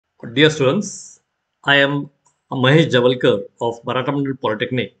Dear students, I am Mahesh Javalkar of Maratha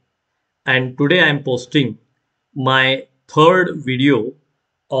Polytechnic, and today I am posting my third video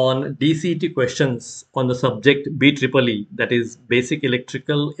on DCET questions on the subject BEEE, that is Basic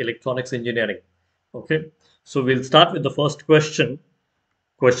Electrical Electronics Engineering. Okay, so we'll start with the first question,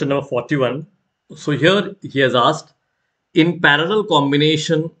 question number 41. So here he has asked, in parallel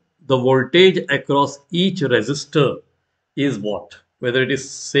combination, the voltage across each resistor is what? Whether it is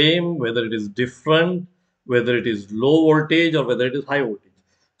same, whether it is different, whether it is low voltage or whether it is high voltage.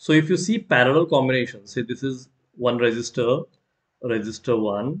 So if you see parallel combination, say this is one resistor, resistor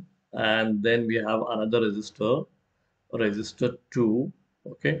 1, and then we have another resistor, resistor 2,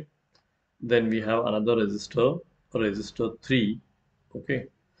 okay. Then we have another resistor, resistor 3, okay.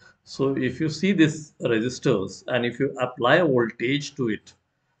 So if you see this resistors and if you apply a voltage to it,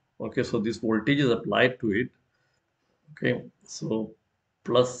 okay, so this voltage is applied to it, okay, so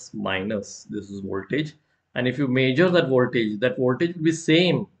plus minus, this is voltage. And if you measure that voltage will be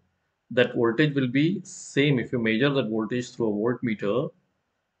same. That voltage will be same. If you measure that voltage through a voltmeter,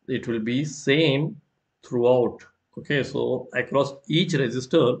 it will be same throughout. Okay, so across each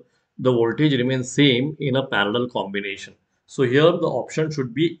resistor, the voltage remains same in a parallel combination. So here the option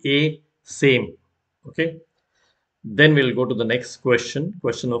should be A, same. Okay, then we'll go to the next question,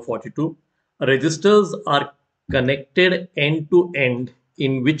 question number 42. Resistors are connected end to end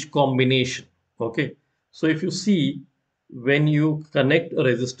in which combination? Okay, so if you see, when you connect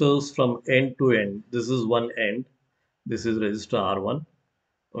resistors from end to end, this is one end, this is resistor R1.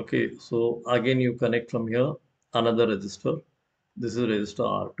 Okay, so again you connect from here another resistor. This is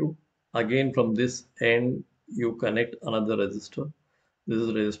resistor R2. Again from this end you connect another resistor. This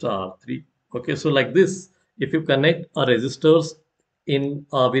is resistor R3. Okay, so like this, if you connect a resistors in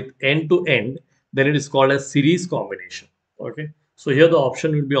with end to end, then it is called as series combination. Okay, so here the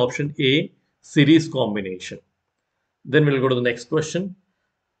option will be option A, series combination. Then we'll go to the next question.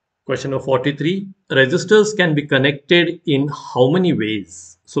 Question number 43. Resistors can be connected in how many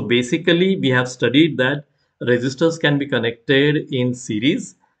ways? So basically, we have studied that resistors can be connected in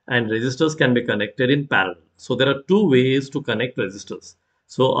series and resistors can be connected in parallel. So there are two ways to connect resistors.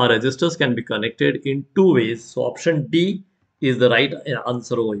 So our resistors can be connected in two ways. So option D is the right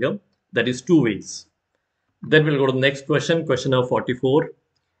answer over here. That is two ways. Then we'll go to the next question, question number 44.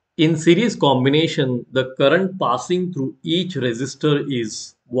 In series combination, the current passing through each resistor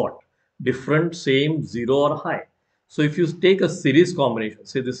is what? Different, same, zero or high. So if you take a series combination,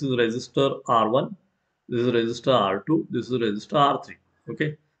 say this is resistor R1, this is resistor R2, this is resistor R3.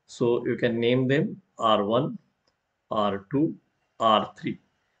 Okay. So you can name them R1, R2, R3.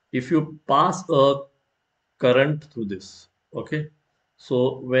 If you pass a current through this, okay.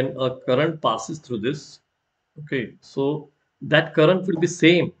 So when a current passes through this, okay, so that current will be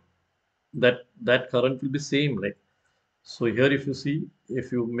same, that current will be same, like, so here if you see,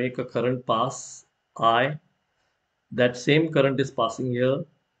 if you make a current pass I, that same current is passing here,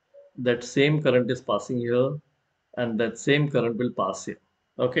 that same current is passing here, and that same current will pass here.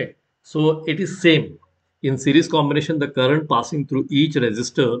 Okay, so it is same. In series combination, the current passing through each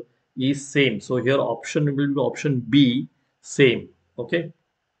resistor is same. So here option will be option B, same. Okay,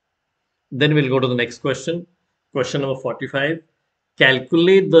 then we'll go to the next question. Question number 45.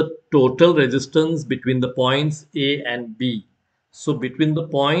 Calculate the total resistance between the points A and B. So between the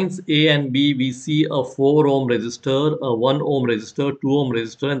points A and B, we see a 4 ohm resistor, a 1 ohm resistor, 2 ohm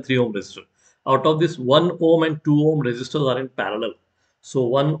resistor, and 3 ohm resistor. Out of this, 1 ohm and 2 ohm resistors are in parallel. So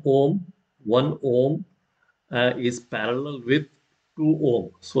 1 ohm is parallel with 2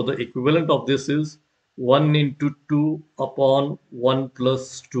 ohm. So the equivalent of this is 1 into 2 upon 1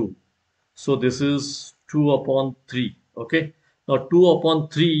 plus 2. So this is 2 upon 3. Okay. Now 2 upon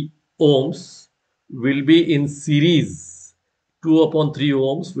 3 ohms will be in series. 2 upon 3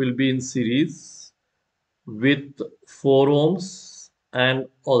 ohms will be in series with 4 ohms and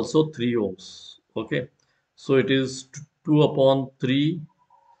also 3 ohms. Okay. So it is 2 upon 3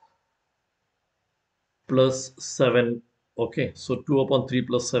 plus 7. Okay. So 2 upon 3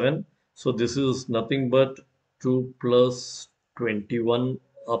 plus 7. So this is nothing but 2 plus 21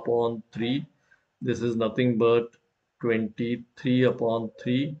 upon 3. This is nothing but 23 upon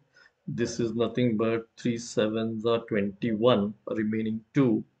 3. This is nothing but 3 sevens are 21, remaining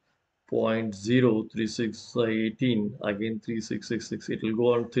 2. 0.036 18, again 3666. It will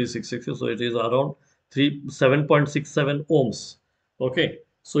go on 3666, so it is around 7.67 ohms. Okay,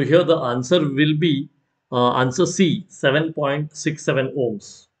 so here the answer will be answer C, 7.67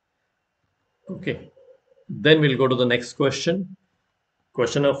 ohms. Okay, then we'll go to the next question.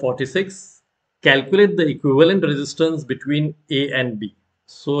 Question number 46. Calculate the equivalent resistance between A and B.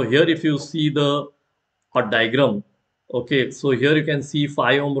 So here if you see the a diagram, okay, so here you can see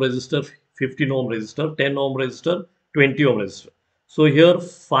 5 ohm resistor, 15 ohm resistor, 10 ohm resistor, 20 ohm resistor. So here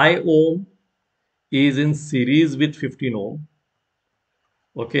 5 ohm is in series with 15 ohm.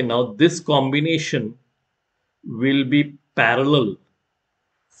 Okay, now this combination will be parallel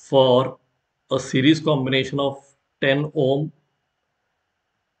for a series combination of 10 ohm,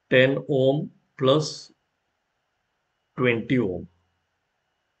 10 ohm plus 20 ohm.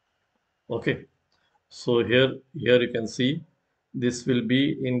 Okay, so here you can see this will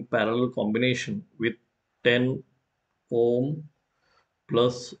be in parallel combination with 10 ohm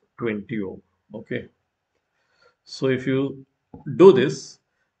plus 20 ohm. Okay, so if you do this,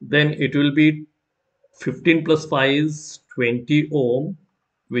 then it will be 15 plus 5 is 20 ohm,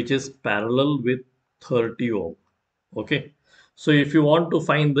 which is parallel with 30 ohm. Okay, so if you want to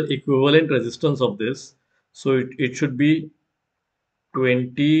find the equivalent resistance of this, so it should be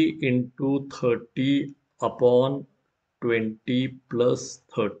 20 into 30 upon 20 plus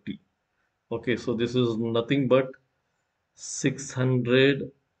 30. Okay, so this is nothing but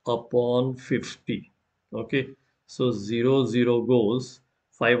 600 upon 50. Okay, so 0 goes,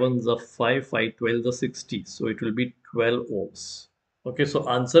 5 ones are 5, 5 12 are 60, so it will be 12 ohms. Okay, so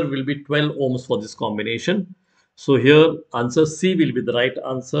answer will be 12 ohms for this combination. So here answer C will be the right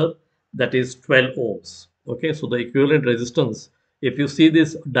answer, that is 12 ohms. Okay, so the equivalent resistance, if you see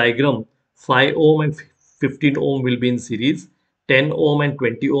this diagram, 5 ohm and 15 ohm will be in series, 10 ohm and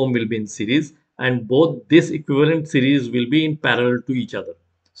 20 ohm will be in series, and both this equivalent series will be in parallel to each other.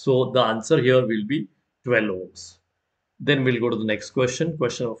 So the answer here will be 12 ohms. Then we'll go to the next question,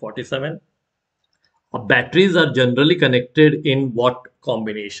 question number 47. Batteries are generally connected in what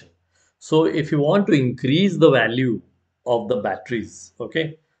combination? So if you want to increase the value of the batteries,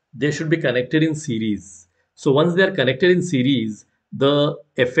 okay, they should be connected in series. So once they are connected in series, the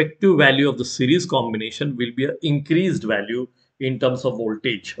effective value of the series combination will be an increased value in terms of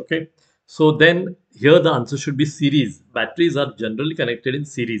voltage. Okay, so then here the answer should be series. Batteries are generally connected in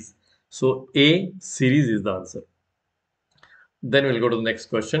series. So A, series is the answer. Then we'll go to the next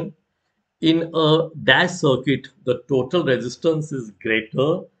question. In a dash circuit, the total resistance is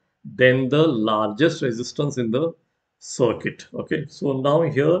greater than the largest resistance in the circuit. Okay, so now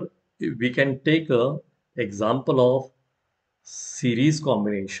here we can take a example of series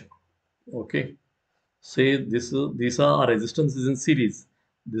combination. Okay, say these are our resistances in series.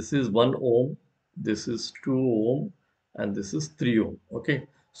 This is 1 ohm, this is 2 ohm, and this is 3 ohm. Okay,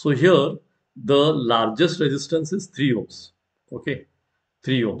 so here the largest resistance is 3 ohms. Okay,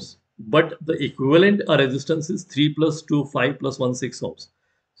 3 ohms. But the equivalent resistance is 3 plus 2, 5 plus 1, 6 ohms.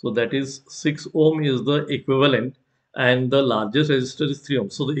 So that is 6 ohm is the equivalent, and the largest resistor is 3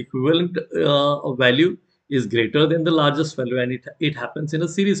 ohms. So the equivalent value is greater than the largest value, and it happens in a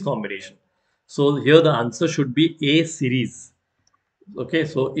series combination. So here the answer should be A, series. Okay,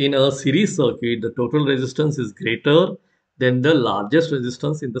 so in a series circuit, the total resistance is greater than the largest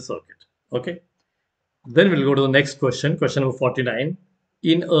resistance in the circuit. Okay. Then we'll go to the next question, question number 49.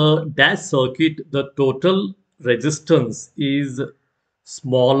 In a dash circuit, the total resistance is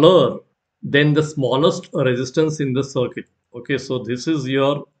smaller than the smallest resistance in the circuit. Okay, so this is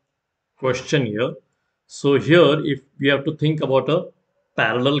your question here. So here, if we have to think about a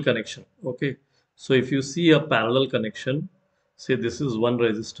parallel connection, okay. So if you see a parallel connection, say this is one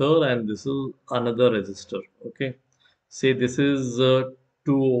resistor and this is another resistor, okay. Say this is 2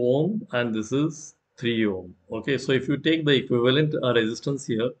 ohm and this is 3 ohm. Okay, so if you take the equivalent resistance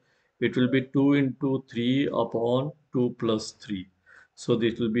here, it will be 2 into 3 upon 2 plus 3. So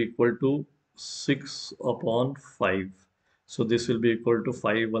this will be equal to 6 upon 5. So this will be equal to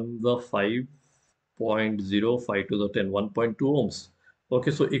 5 on the 5.05 to the 10, 1.2 ohms.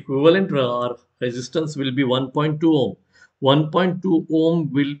 Okay, so equivalent resistance will be 1.2 ohm. 1.2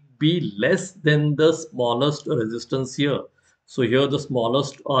 ohm will be less than the smallest resistance here. So here the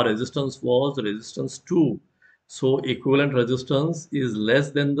smallest resistance was resistance 2. So equivalent resistance is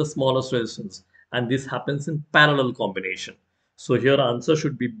less than the smallest resistance, and this happens in parallel combination. So here answer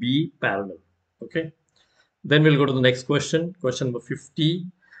should be B, parallel. Okay. Then we'll go to the next question, question number 50,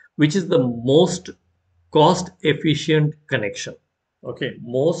 which is the most cost efficient connection. Okay,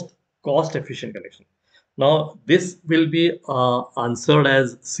 most cost efficient connection. Now, this will be answered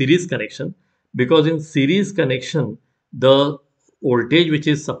as series connection, because in series connection, the voltage which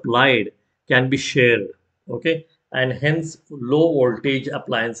is supplied can be shared. Okay, and hence low voltage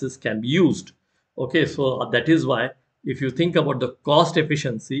appliances can be used. Okay, so that is why if you think about the cost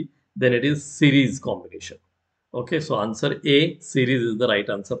efficiency, then it is series combination. Okay, so answer A, series is the right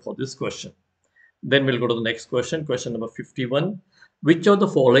answer for this question. Then we'll go to the next question, question number 51. Which of the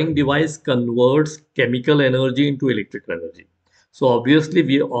following device converts chemical energy into electrical energy? So obviously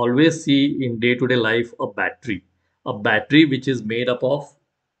we always see in day-to-day life a battery which is made up of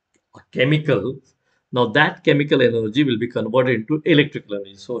a chemical. Now that chemical energy will be converted into electrical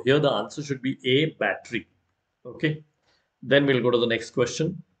energy. So here the answer should be A, battery. Okay. Then we'll go to the next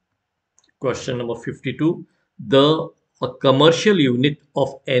question. Question number 52. The a commercial unit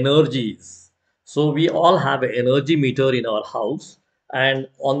of energies. So we all have an energy meter in our house, and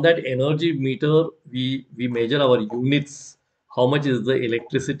on that energy meter we measure our units. How much is the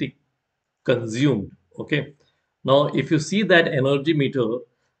electricity consumed? Okay. Now if you see that energy meter,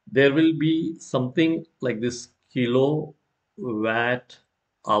 there will be something like this kilowatt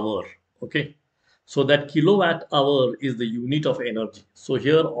hour. Okay. So that kilowatt hour is the unit of energy. So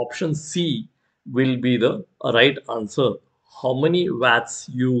here option C will be the right answer. How many watts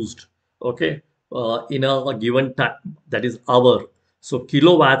used? Okay, in a given time, that is hour. So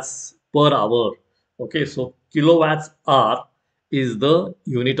kilowatts per hour. Okay, so kilowatts hour is the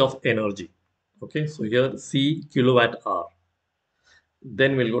unit of energy. Okay, so here C, kilowatt hour.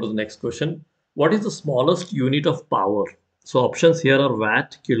 Then we'll go to the next question. What is the smallest unit of power? So options here are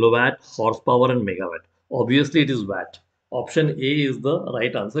watt, kilowatt, horsepower, and megawatt. Obviously, it is watt. Option A is the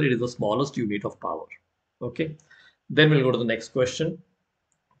right answer. It is the smallest unit of power. Okay. Then we'll go to the next question.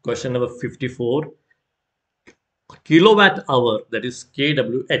 Question number 54. Kilowatt hour, that is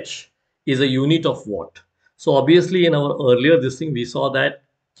kWh, is a unit of what? So obviously in our earlier this thing we saw that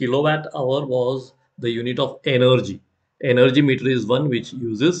kilowatt hour was the unit of energy. Energy meter is one which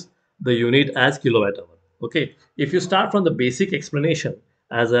uses the unit as kilowatt hour. Okay, if you start from the basic explanation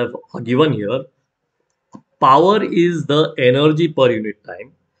as I've given here, power is the energy per unit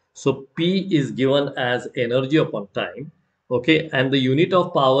time. So P is given as energy upon time. Okay, and the unit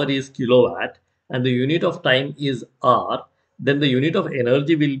of power is kilowatt, and the unit of time is R. Then the unit of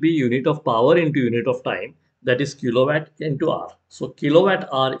energy will be unit of power into unit of time, that is kilowatt into R. So kilowatt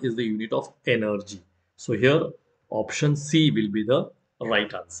hour is the unit of energy. So here option C will be the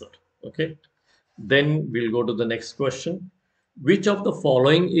right answer. Okay. Then we'll go to the next question. Which of the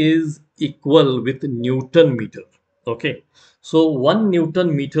following is equal with Newton meter? Okay. So 1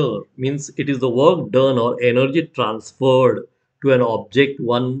 Newton meter means it is the work done or energy transferred to an object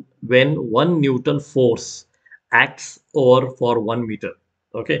when 1 Newton force acts over for 1 meter.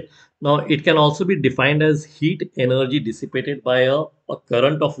 Okay. Now it can also be defined as heat energy dissipated by a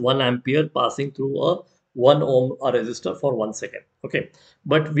current of 1 ampere passing through a 1 ohm resistor for 1 second. Okay.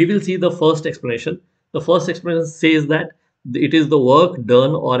 But we will see the first explanation. The first explanation says that it is the work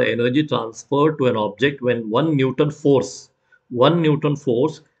done or energy transferred to an object when 1 Newton force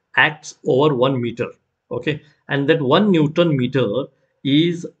acts over 1 meter. Okay. And that 1 Newton meter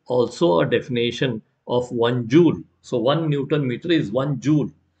is also a definition of 1 joule. So 1 Newton meter is 1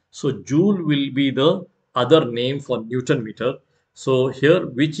 joule. So joule will be the other name for Newton meter. So here,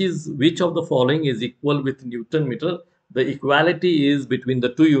 which of the following is equal with Newton meter? The equality is between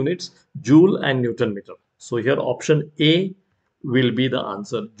the two units, joule and Newton meter. So here option A will be the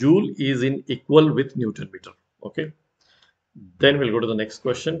answer. Joule is in equal with Newton meter. Okay. Then we'll go to the next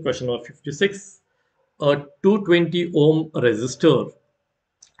question. Question number 56. A 220 ohm resistor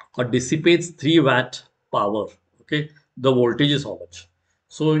dissipates 3 watt power. Okay, the voltage is how much?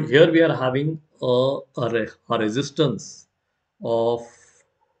 So here we are having a resistance of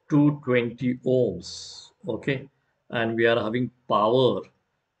 220 ohms. Okay, and we are having power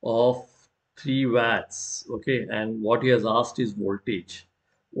of 3 watts. Okay, and what he has asked is voltage.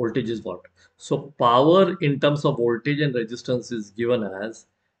 Voltage is what? So power in terms of voltage and resistance is given as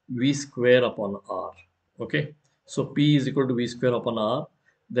V square upon R. Okay, so P is equal to V square upon R.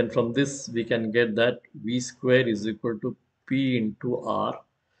 Then from this we can get that V square is equal to P into R.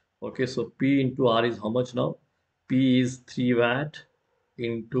 Okay, so P into R is how much now? P is 3 watt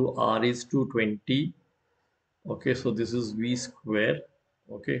into R is 220. Okay, so this is V square.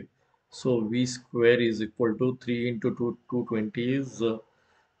 Okay, so V square is equal to 3 into 220 is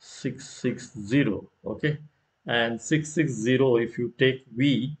 660. Okay, and 660, if you take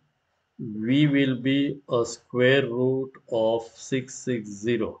V will be a square root of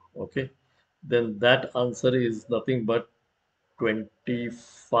 660. Okay, then that answer is nothing but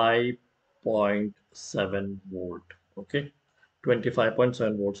 25.7 volt. Okay,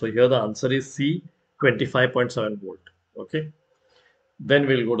 25.7 volt. So here the answer is C, 25.7 volt. Okay, then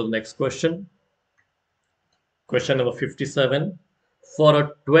we'll go to the next question. Question number 57. For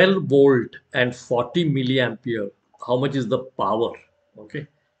a 12 volt and 40 milliampere, how much is the power? Okay,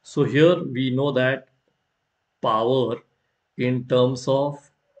 so here we know that power in terms of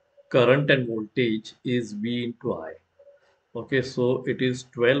current and voltage is V into I. Okay, so it is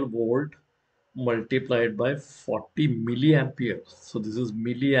 12 volt multiplied by 40 milliampere. So this is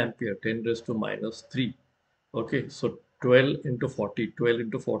milliampere, 10 raised to minus 3. Okay, so 12 into 40, 12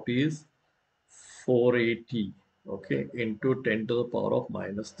 into 40 is 480, okay, into 10 to the power of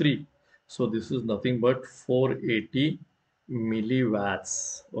minus 3. So this is nothing but 480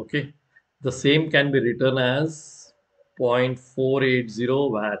 milliwatts. Okay, the same can be written as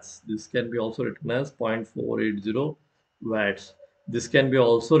 0.480 watts. This can be also written as 0.480 watts. This can be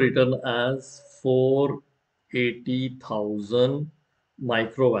also written as 480,000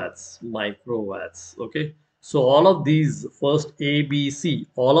 microwatts. Okay, so all of these, first A, B, C,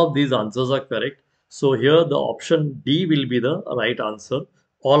 all of these answers are correct. So here the option D will be the right answer,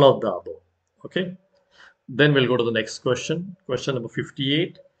 all of the above. Okay, then we'll go to the next question. Question number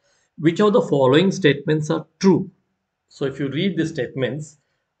 58. Which of the following statements are true? So if you read the statements,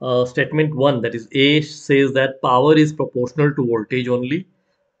 statement 1, that is A, says that power is proportional to voltage only,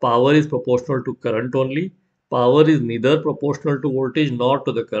 power is proportional to current only, power is neither proportional to voltage nor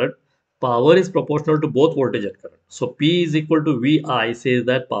to the current, power is proportional to both voltage and current. So P is equal to VI says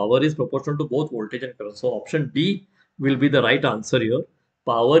that power is proportional to both voltage and current. So option D will be the right answer here.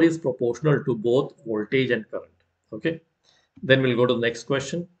 Power is proportional to both voltage and current. Okay. Then we'll go to the next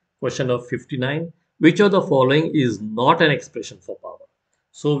question. Question of 59. Which of the following is not an expression for power?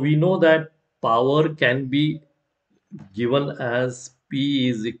 So we know that power can be given as P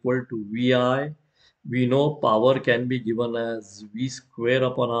is equal to VI. We know power can be given as V square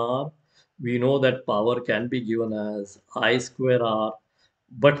upon R. We know that power can be given as I square R.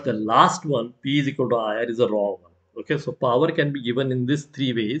 But the last one, P is equal to IR, is a wrong one. Okay, so power can be given in these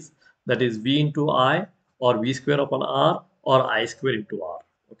three ways. That is V into I, or V square upon R, or I square into R.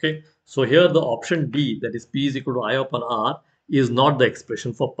 Okay, so here the option D, that is P is equal to I upon R, is not the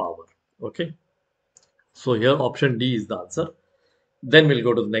expression for power. Okay, so here option D is the answer. Then we'll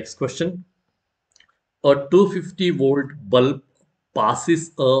go to the next question. A 250-volt bulb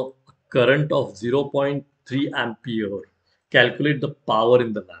passes a current of 0.3 ampere. Calculate the power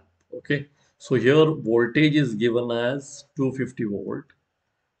in the lamp. Okay. So here voltage is given as 250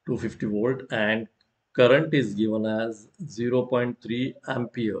 volt, and current is given as 0.3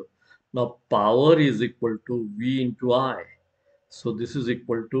 ampere. Now power is equal to V into I. So this is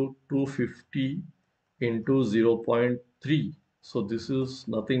equal to 250 into 0.3. So this is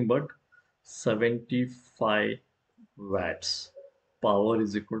nothing but 75 watts. Power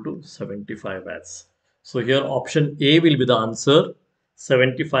is equal to 75 watts. So here option A will be the answer.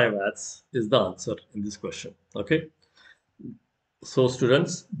 75 watts is the answer in this question. Okay. So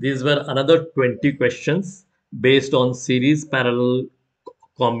students, these were another 20 questions based on series parallel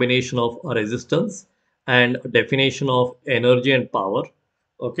combination of resistance and definition of energy and power.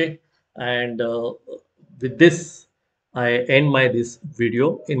 Okay, and with this I end my this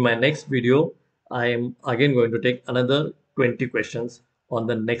video. In my next video I am again going to take another 20 questions on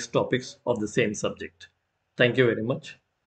the next topics of the same subject. Thank you very much.